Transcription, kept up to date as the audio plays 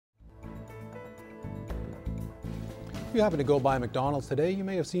If you happen to go by McDonald's today, you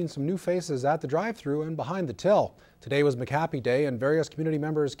may have seen some new faces at the drive-thru and behind the till. Today was McHappy Day, and various community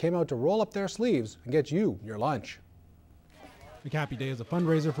members came out to roll up their sleeves and get you your lunch. McHappy Day is a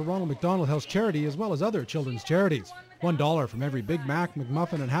fundraiser for Ronald McDonald House Charity as well as other children's charities. $1 from every Big Mac,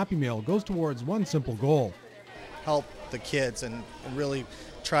 McMuffin and Happy Meal goes towards one simple goal. Help the kids and really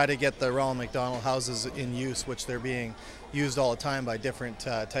try to get the Ronald McDonald houses in use, which they're being used all the time by different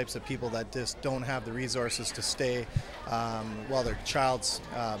types of people that just don't have the resources to stay while their child's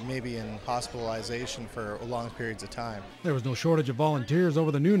maybe in hospitalization for long periods of time. There was no shortage of volunteers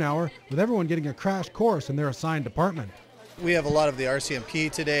over the noon hour, with everyone getting a crash course in their assigned department. We have a lot of the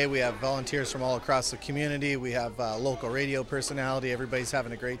RCMP today. We have volunteers from all across the community. We have local radio personality. Everybody's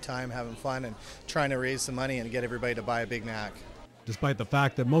having a great time, having fun, and trying to raise some money and get everybody to buy a Big Mac. Despite the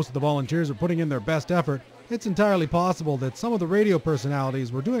fact that most of the volunteers are putting in their best effort, it's entirely possible that some of the radio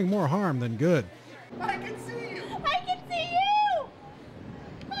personalities were doing more harm than good. I can see you! I can see you!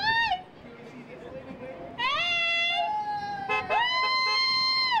 Hi! Hey!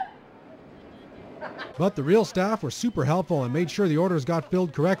 But the real staff were super helpful and made sure the orders got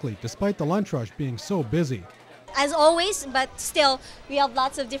filled correctly, despite the lunch rush being so busy. As always, but still, we have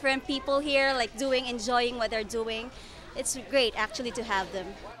lots of different people here, enjoying what they're doing. It's great, actually, to have them.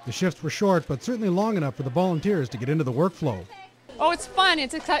 The shifts were short, but certainly long enough for the volunteers to get into the workflow. Oh, it's fun.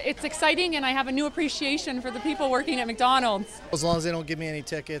 It's exciting, and I have a new appreciation for the people working at McDonald's. As long as they don't give me any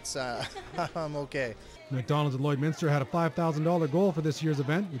tickets, I'm okay. McDonald's and Lloyd had a $5,000 goal for this year's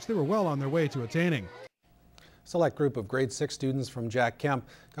event, which they were well on their way to attaining. A select group of grade 6 students from Jack Kemp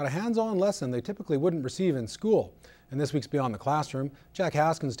got a hands-on lesson they typically wouldn't receive in school. In this week's Beyond the Classroom, Jack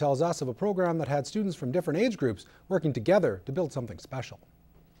Haskins tells us of a program that had students from different age groups working together to build something special.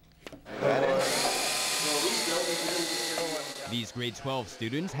 These grade 12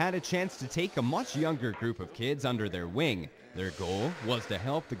 students had a chance to take a much younger group of kids under their wing. Their goal was to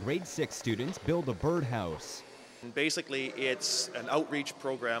help the grade 6 students build a birdhouse. Basically, it's an outreach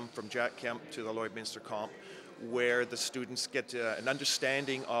program from Jack Kemp to the Lloydminster Comp, where the students get an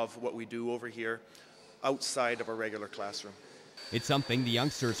understanding of what we do over here outside of a regular classroom. It's something the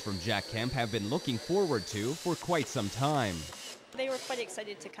youngsters from Jack Kemp have been looking forward to for quite some time. They were quite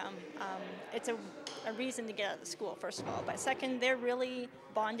excited to come. It's a reason to get out of school, first of all. But second, they're really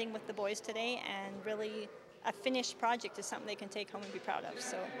bonding with the boys today, and really a finished project is something they can take home and be proud of.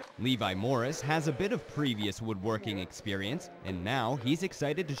 So Levi Morris has a bit of previous woodworking experience, and now he's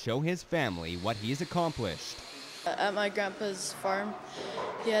excited to show his family what he's accomplished. At my grandpa's farm,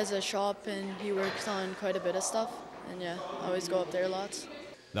 he has a shop and he works on quite a bit of stuff. And yeah, I always go up there lots.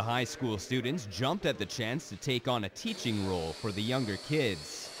 The high school students jumped at the chance to take on a teaching role for the younger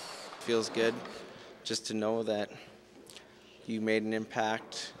kids. Feels good just to know that you made an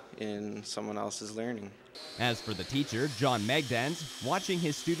impact in someone else's learning. As for the teacher, John Magdans, watching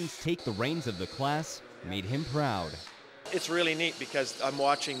his students take the reins of the class made him proud. It's really neat because I'm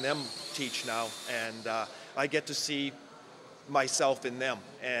watching them teach now, and I get to see myself in them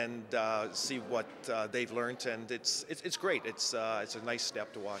and see what they've learned, and it's great. It's a nice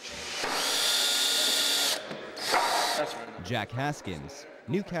step to watch. Jack Haskins,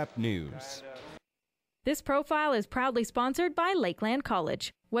 Newcap News. This profile is proudly sponsored by Lakeland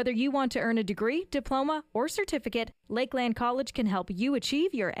College. Whether you want to earn a degree, diploma, or certificate, Lakeland College can help you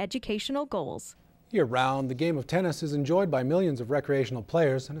achieve your educational goals. Year-round, the game of tennis is enjoyed by millions of recreational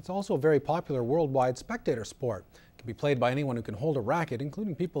players, and it's also a very popular worldwide spectator sport. It can be played by anyone who can hold a racket,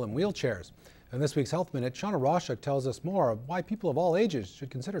 including people in wheelchairs. In this week's Health Minute, Shauna Roshuk tells us more of why people of all ages should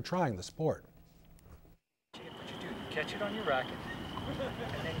consider trying the sport. What you do, catch it on your racket, and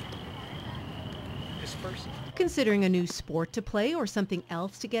then disperse it. Considering a new sport to play or something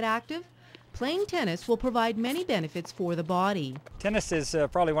else to get active? Playing tennis will provide many benefits for the body. Tennis is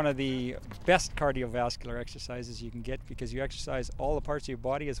probably one of the best cardiovascular exercises you can get because you exercise all the parts of your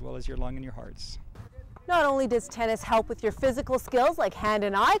body as well as your lung and your hearts. Not only does tennis help with your physical skills like hand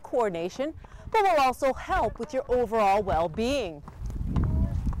and eye coordination, but will also help with your overall well-being.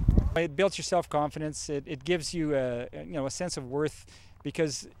 It builds your self-confidence. It gives you a sense of worth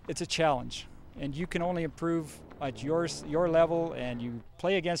because it's a challenge, and you can only improve at your level, and you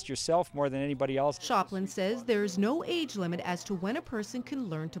play against yourself more than anybody else. Shoplin says there is no age limit as to when a person can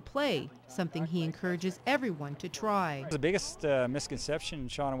learn to play, something he encourages everyone to try. The biggest misconception,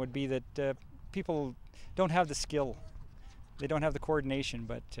 Shauna, would be that people don't have the skill. They don't have the coordination,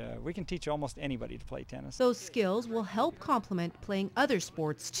 but we can teach almost anybody to play tennis. Those skills will help complement playing other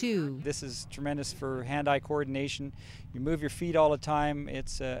sports too. This is tremendous for hand-eye coordination. You move your feet all the time.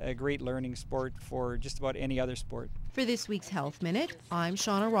 It's a great learning sport for just about any other sport. For this week's Health Minute, I'm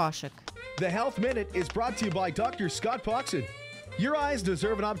Shauna Roshik. The Health Minute is brought to you by Dr. Scott Poxon. Your eyes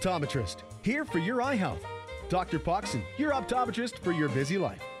deserve an optometrist. Here for your eye health. Dr. Poxon, your optometrist for your busy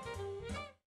life.